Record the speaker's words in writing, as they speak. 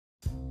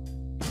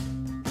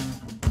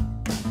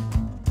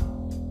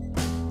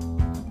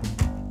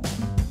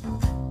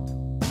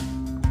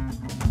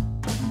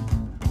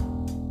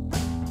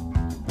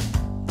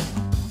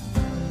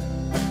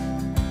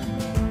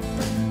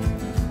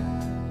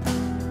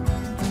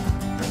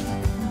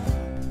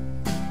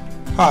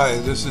Hi,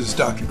 this is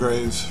Dr.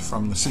 Graves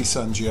from the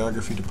CSUN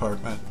Geography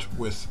Department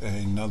with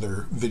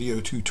another video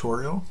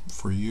tutorial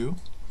for you.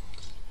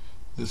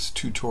 This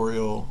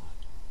tutorial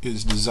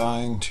is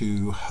designed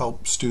to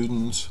help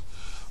students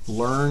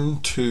learn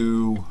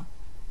to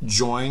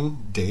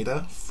join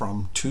data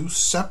from two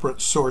separate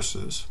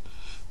sources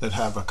that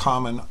have a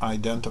common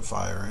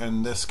identifier.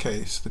 In this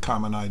case, the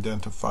common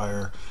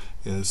identifier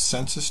is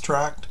census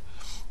tract,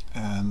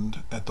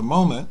 and at the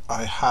moment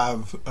I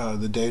have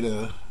the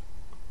data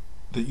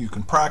that you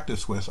can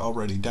practice with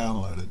already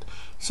downloaded.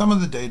 Some of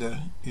the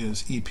data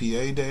is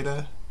EPA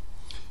data.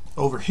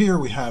 Over here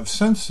we have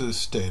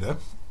census data,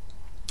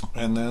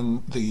 and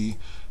then the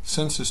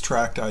census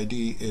tract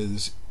ID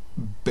is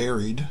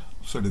buried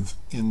sort of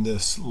in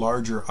this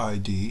larger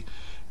ID,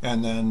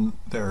 and then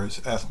there's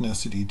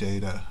ethnicity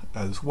data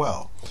as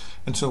well.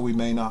 And so we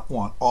may not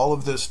want all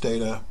of this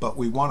data, but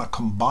we want to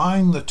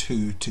combine the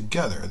two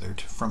together. They're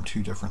from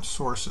two different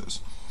sources.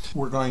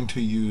 We're going to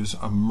use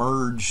a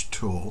merge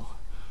tool,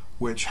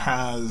 which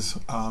has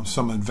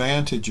some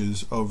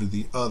advantages over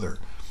the other.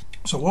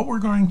 So what we're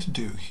going to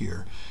do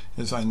here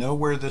is, I know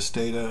where this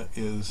data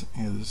is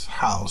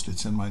housed.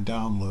 It's in my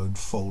download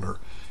folder,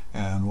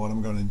 and what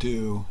I'm going to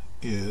do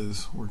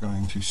is we're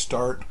going to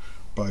start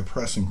by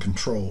pressing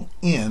Control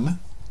N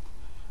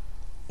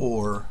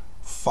or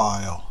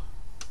File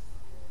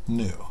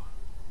New.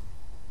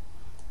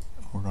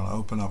 We're going to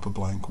open up a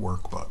blank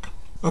workbook.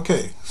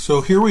 Okay,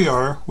 so here we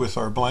are with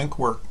our blank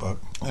workbook,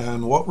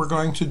 and what we're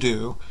going to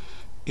do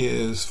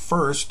is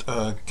first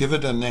give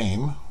it a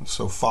name.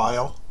 So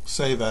File,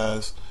 Save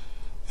As,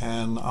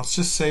 and I'll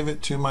just save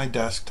it to my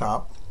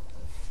desktop,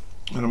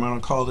 and I'm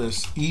going to call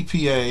this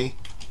EPA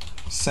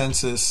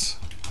Census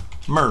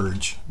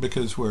Merge,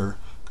 because we're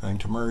going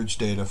to merge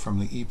data from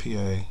the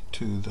EPA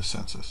to the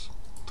census.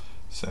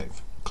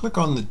 Save. Click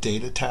on the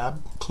Data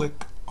tab,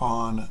 click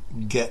on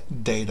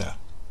Get Data.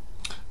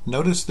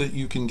 Notice that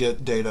you can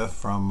get data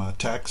from a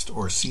text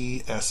or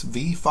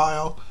CSV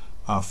file,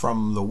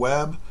 from the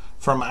web,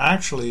 from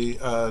actually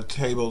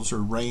tables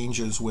or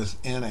ranges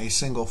within a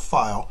single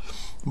file,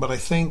 but I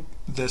think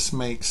this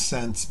makes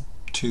sense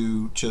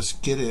to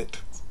just get it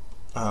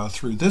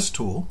through this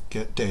tool,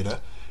 Get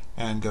Data,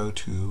 and go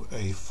to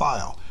a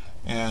file.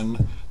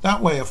 And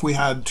that way, if we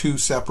had two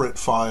separate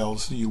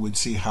files, you would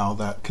see how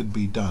that could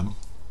be done.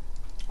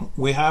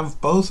 We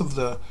have both of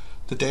the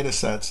data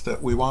sets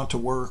that we want to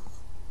work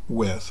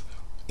with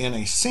in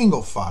a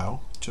single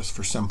file, just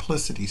for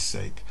simplicity's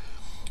sake.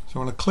 So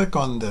I'm going to click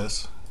on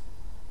this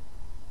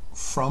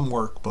from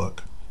workbook,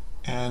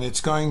 and it's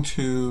going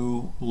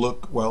to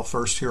look, well,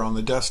 first here on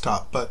the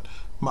desktop, but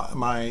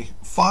my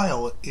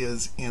file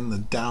is in the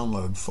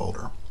download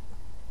folder,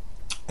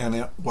 and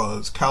it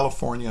was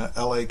California,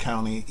 LA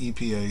County,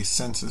 EPA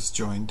Census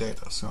Join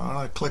Data. So I'm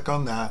going to click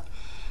on that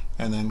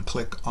and then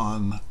click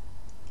on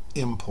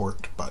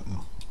Import button.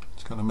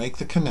 It's going to make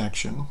the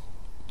connection.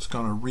 It's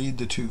going to read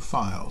the two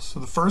files. So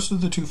the first of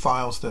the two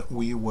files that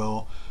we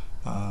will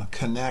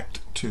connect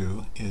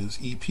to is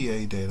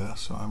EPA data,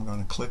 so I'm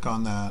going to click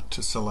on that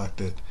to select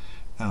it,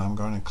 and I'm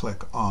going to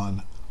click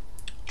on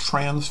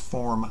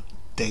Transform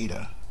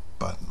Data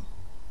button.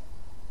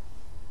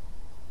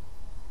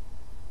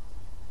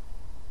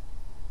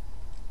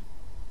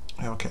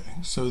 Okay,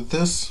 so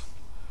this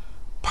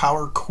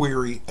Power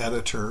Query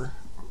editor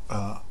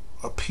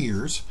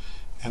appears,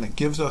 and it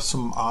gives us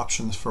some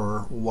options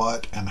for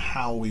what and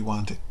how we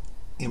want to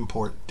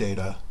import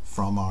data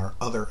from our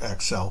other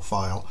Excel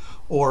file,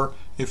 or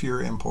if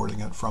you're importing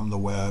it from the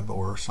web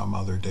or some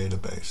other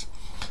database.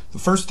 The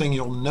first thing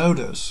you'll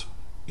notice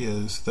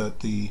is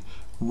that the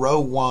row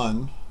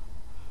 1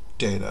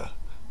 data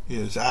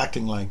is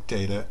acting like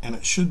data, and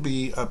it should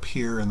be up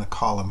here in the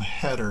column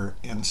header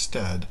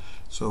instead.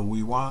 So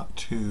we want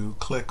to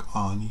click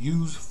on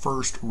Use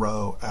First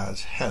Row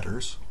as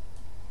Headers,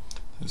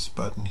 this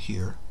button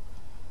here,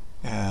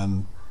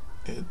 and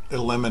it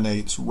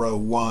eliminates row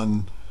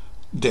 1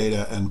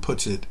 data and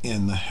puts it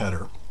in the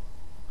header.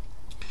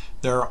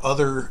 There are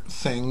other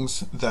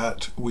things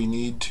that we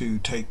need to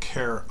take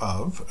care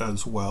of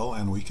as well,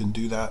 and we can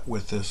do that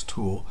with this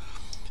tool.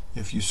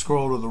 If you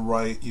scroll to the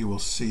right, you will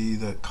see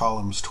that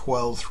columns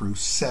 12 through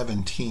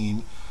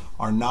 17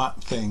 are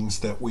not things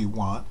that we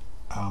want.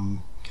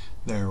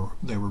 They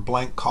were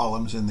blank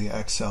columns in the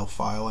Excel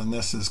file, and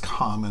this is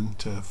common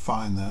to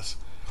find this.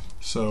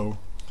 So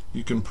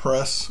you can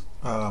press,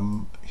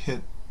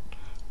 hit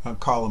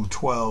column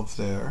 12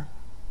 there,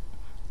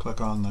 click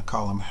on the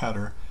column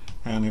header,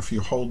 and if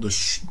you hold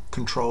the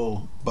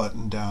Control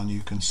button down,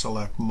 you can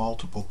select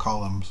multiple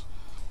columns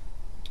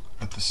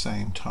at the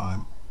same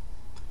time.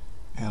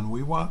 And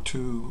we want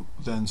to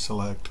then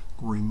select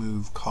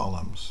Remove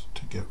Columns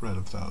to get rid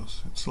of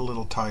those. It's a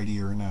little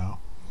tidier now,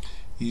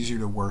 easier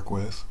to work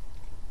with.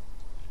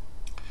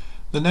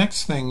 The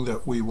next thing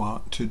that we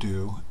want to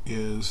do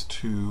is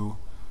to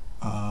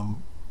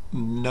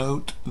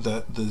note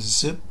that the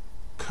zip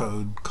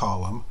code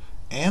column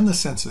and the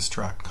census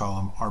tract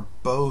column are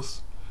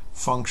both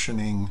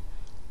functioning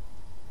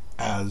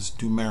as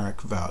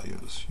numeric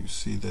values. You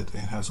see that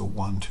it has a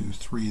 1, 2,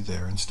 3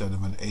 there instead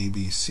of an A,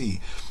 B,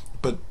 C.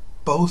 But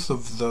both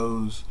of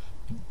those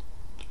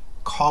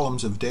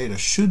columns of data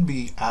should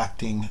be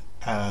acting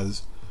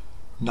as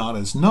not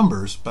as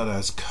numbers but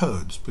as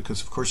codes,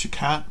 because of course you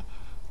can't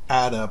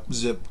add up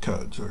zip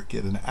codes or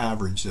get an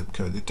average zip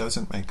code. It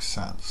doesn't make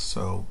sense.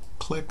 So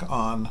click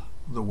on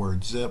the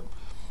word zip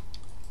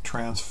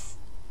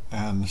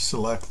and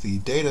select the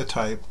data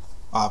type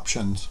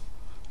options,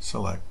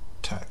 select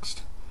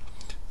text,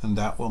 and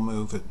that will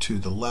move it to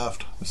the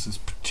left. This is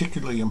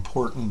particularly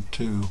important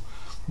to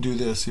do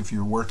this if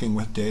you're working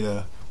with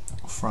data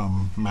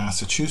from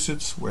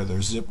Massachusetts, where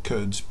their zip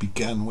codes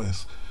begin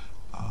with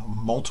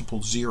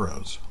multiple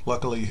zeros.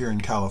 Luckily here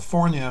in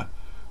California,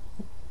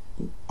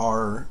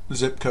 our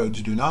zip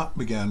codes do not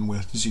begin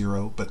with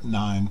 0 but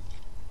 9,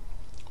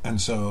 and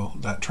so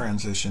that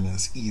transition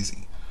is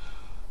easy.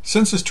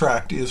 Census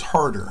tract is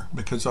harder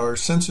because our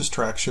census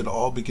tract should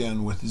all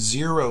begin with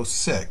 0,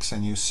 6,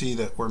 and you see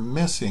that we're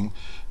missing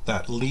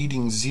that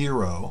leading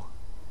 0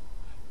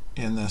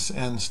 in this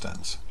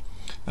instance.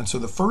 And so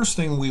the first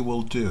thing we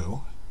will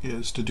do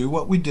is to do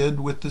what we did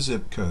with the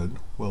zip code.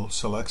 We'll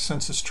select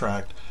census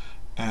tract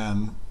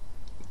and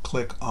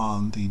click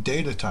on the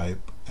data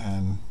type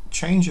and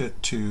change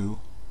it to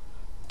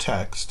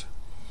text.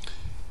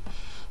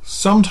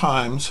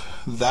 Sometimes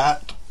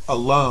that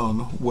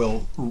alone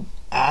will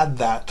add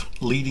that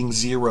leading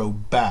 0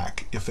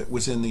 back if it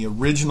was in the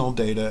original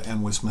data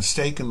and was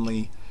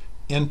mistakenly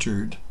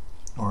entered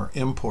or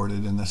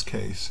imported in this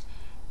case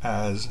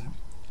as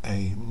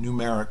a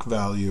numeric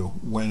value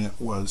when it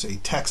was a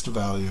text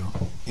value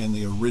in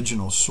the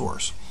original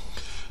source.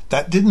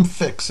 That didn't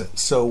fix it,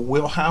 so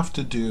we'll have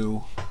to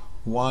do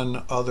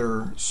one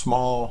other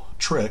small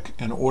trick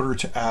in order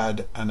to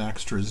add an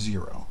extra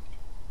 0.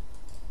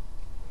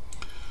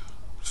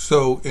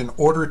 So in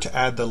order to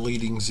add the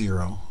leading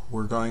 0,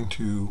 we're going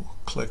to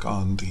click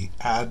on the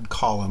Add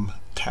Column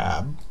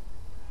tab,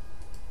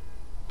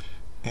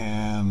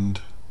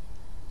 and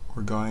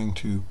we're going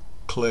to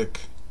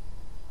click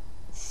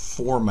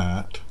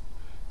Format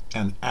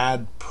and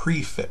Add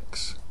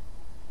Prefix.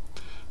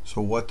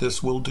 So what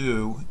this will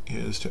do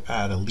is to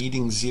add a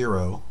leading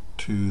 0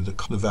 to the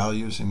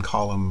values in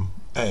column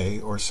A,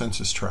 or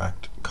census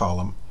tract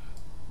column.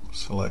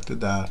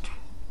 Selected that,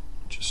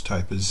 just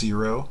type a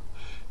 0,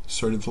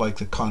 sort of like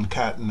the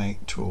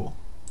concatenate tool,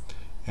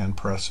 and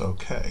press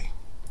OK.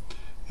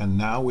 And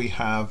now we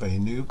have a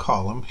new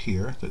column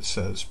here that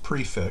says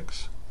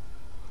prefix.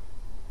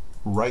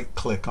 Right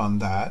click on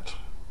that,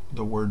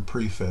 the word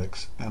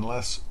prefix, and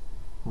let's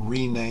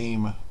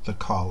rename the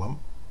column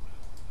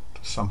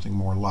to something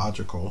more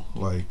logical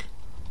like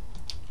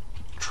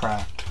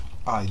tract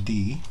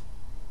ID,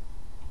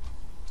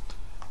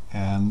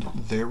 and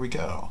there we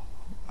go.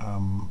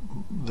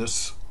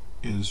 This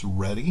is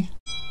ready,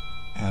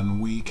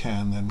 and we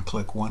can then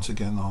click once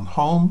again on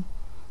Home,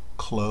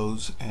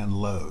 Close, and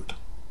Load.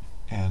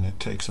 And it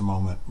takes a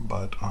moment,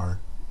 but our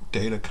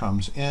data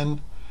comes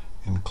in,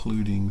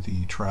 including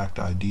the tract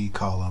ID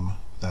column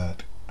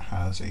that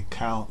has a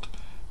count,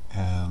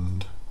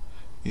 and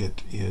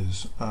it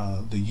is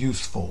the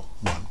useful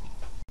one.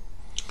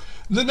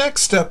 The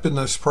next step in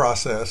this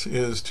process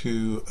is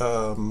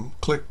to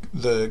click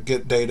the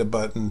Get Data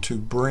button to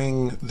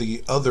bring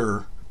the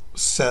other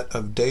set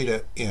of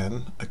data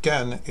in.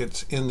 Again,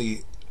 it's in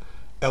the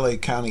LA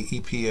County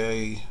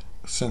EPA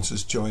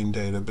census join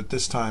data, but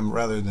this time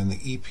rather than the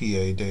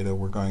EPA data,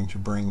 we're going to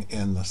bring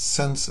in the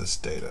census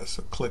data.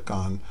 So click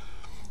on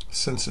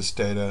Census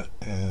Data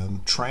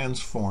and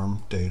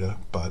Transform Data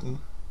button.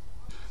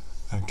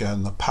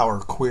 Again, the Power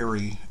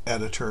Query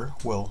editor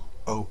will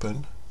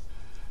open,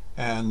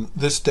 and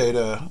this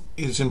data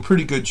is in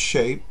pretty good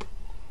shape.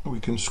 We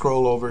can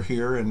scroll over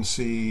here and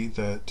see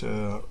that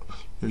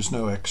there's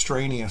no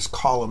extraneous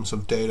columns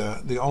of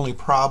data. The only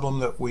problem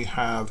that we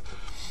have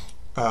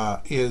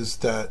is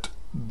that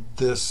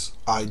this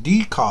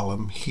ID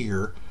column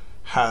here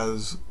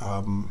has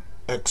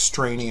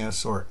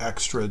extraneous or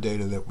extra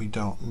data that we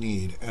don't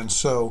need. And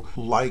so,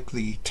 like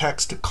the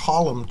text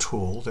column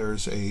tool,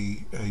 there's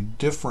a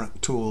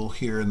different tool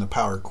here in the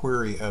Power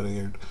Query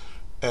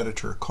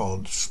editor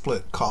called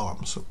Split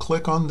Column. So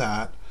click on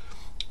that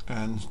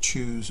and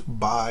choose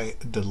By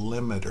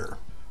Delimiter.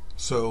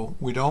 So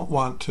we don't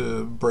want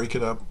to break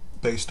it up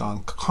based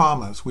on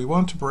commas. We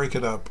want to break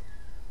it up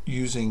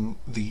using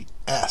the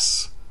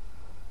S,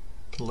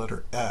 the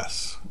letter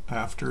S.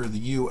 After the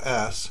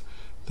US,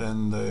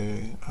 then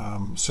the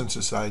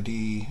census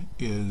ID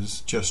is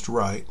just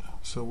right.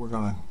 So we're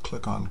going to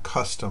click on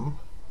Custom,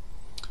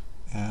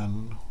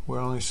 and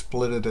we'll only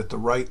split it at the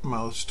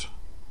rightmost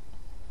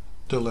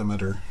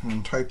delimiter,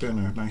 and type in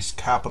a nice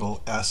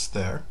capital S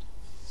there,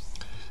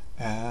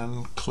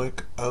 and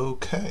click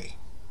OK.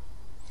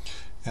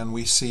 And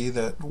we see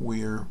that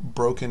we're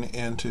broken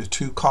into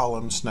two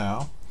columns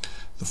now.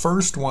 The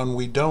first one,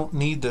 we don't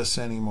need this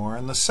anymore,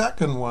 and the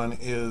second one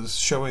is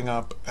showing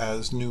up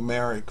as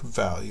numeric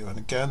value. And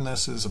again,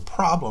 this is a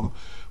problem,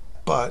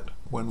 but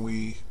when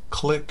we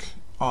click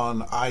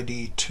on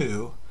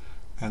ID2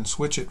 and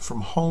switch it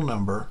from whole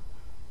number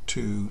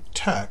to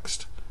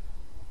text,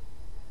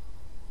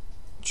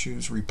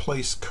 choose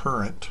replace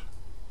current,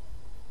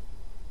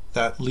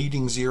 that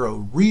leading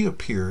 0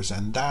 reappears,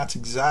 and that's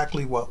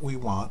exactly what we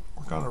want.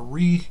 We're going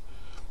to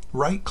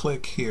right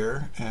click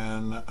here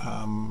and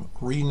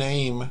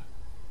rename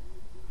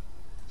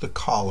the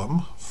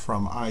column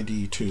from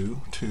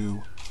ID2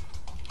 to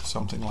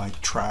something like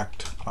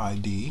tract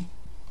ID,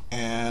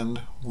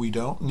 and we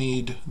don't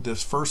need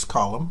this first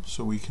column,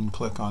 so we can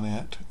click on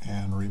it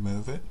and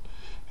remove it,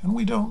 and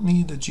we don't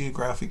need the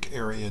geographic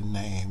area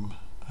name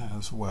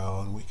as well,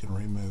 and we can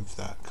remove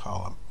that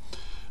column.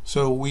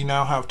 So we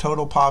now have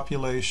total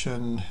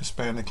population,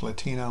 Hispanic,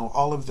 Latino,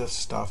 all of this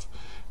stuff,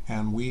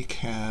 and we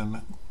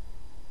can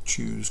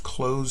choose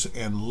close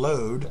and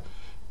load,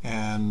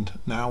 and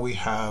now we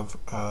have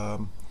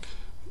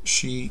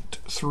sheet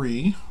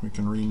 3 we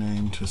can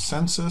rename to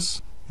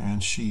census,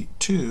 and sheet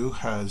 2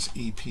 has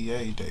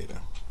EPA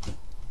data.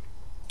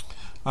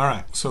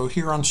 Alright, so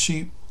here on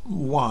sheet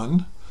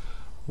 1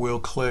 we'll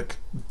click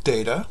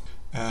data,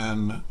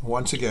 and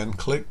once again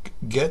click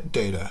get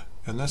data,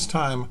 and this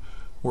time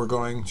we're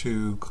going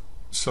to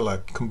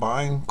select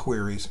combine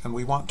queries, and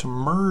we want to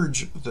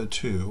merge the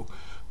two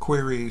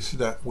queries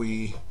that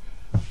we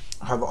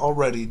have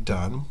already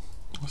done.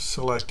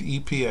 Select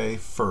EPA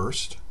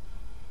first,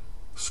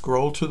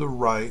 scroll to the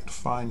right,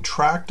 find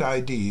tract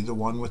ID, the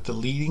one with the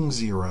leading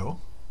 0,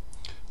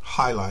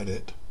 highlight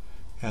it,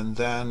 and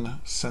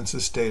then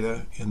census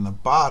data in the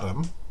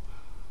bottom,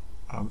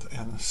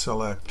 and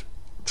select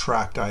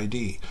tract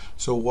ID.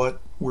 So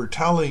what we're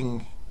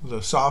telling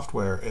the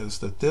software is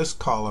that this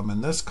column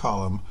and this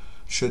column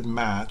should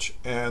match,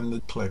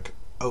 and click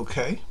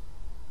OK.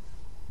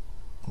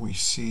 We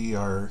see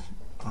our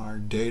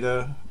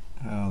data,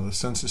 the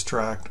census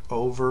tract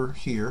over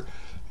here,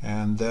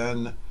 and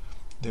then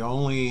the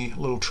only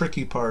little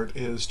tricky part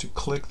is to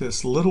click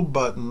this little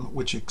button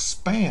which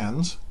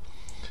expands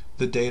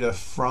the data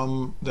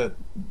from that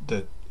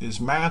is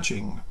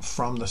matching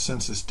from the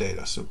census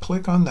data. So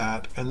click on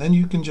that, and then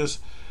you can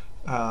just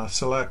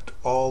select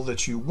all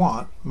that you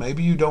want.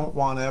 Maybe you don't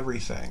want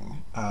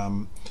everything.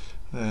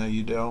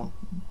 You don't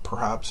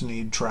perhaps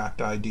need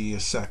tract ID a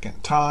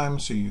second time,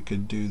 so you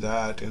could do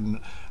that, and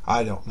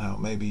I don't know,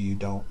 maybe you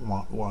don't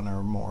want one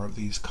or more of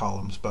these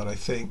columns, but I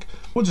think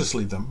we'll just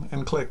leave them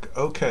and click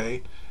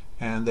OK,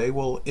 and they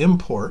will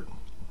import.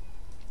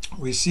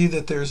 We see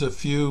that there's a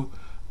few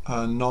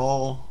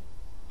null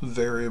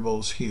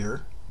variables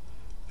here,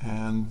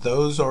 and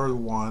those are the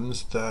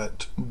ones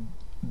that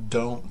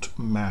don't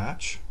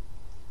match,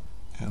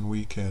 and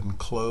we can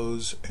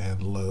close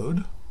and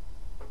load.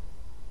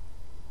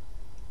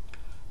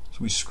 So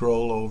we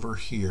scroll over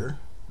here,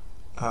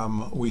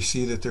 we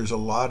see that there's a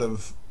lot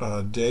of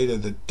data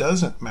that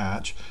doesn't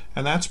match,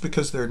 and that's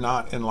because they're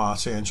not in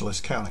Los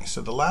Angeles County.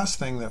 So the last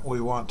thing that we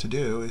want to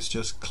do is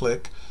just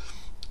click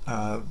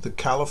the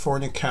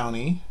California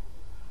County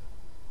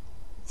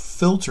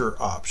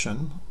filter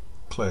option,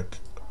 click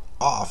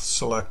off,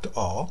 select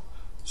all,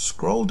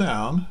 scroll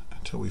down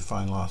until we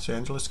find Los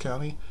Angeles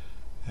County,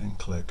 and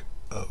click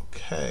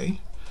OK.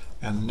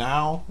 And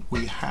now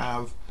we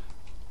have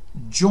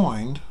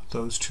joined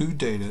those two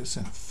datas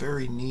in a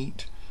very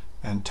neat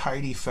and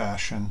tidy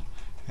fashion,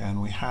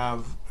 and we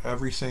have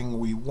everything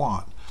we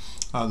want.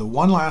 The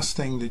one last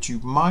thing that you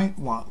might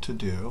want to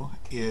do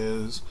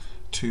is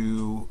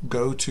to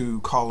go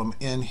to column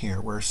N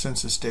here where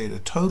census data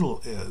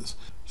total is.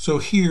 So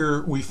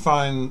here we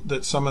find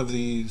that some of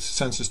these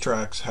census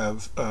tracts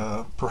have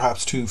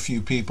perhaps too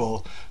few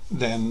people,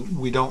 then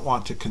we don't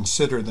want to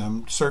consider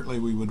them. Certainly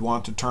we would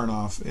want to turn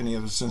off any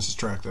of the census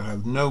tracts that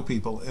have no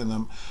people in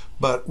them,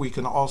 but we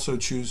can also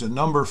choose a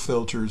number of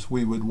filters.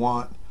 We would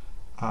want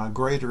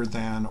greater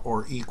than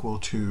or equal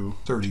to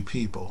 30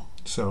 people.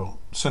 So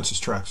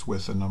census tracts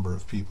with a number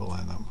of people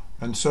in them.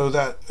 And so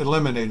that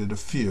eliminated a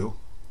few.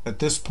 At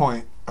this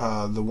point,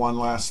 the one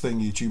last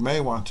thing that you may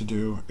want to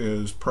do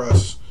is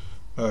press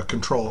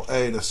Control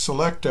A to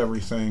select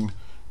everything,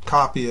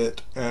 copy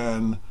it,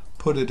 and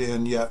put it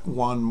in yet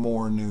one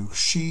more new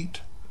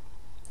sheet.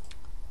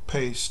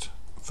 Paste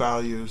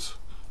values,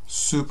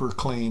 super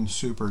clean,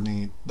 super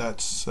neat.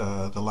 That's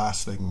the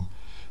last thing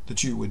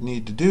that you would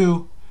need to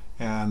do.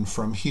 And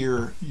from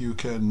here you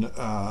can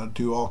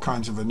do all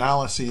kinds of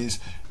analyses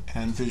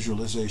and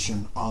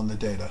visualization on the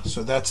data.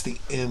 So that's the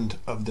end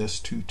of this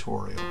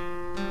tutorial.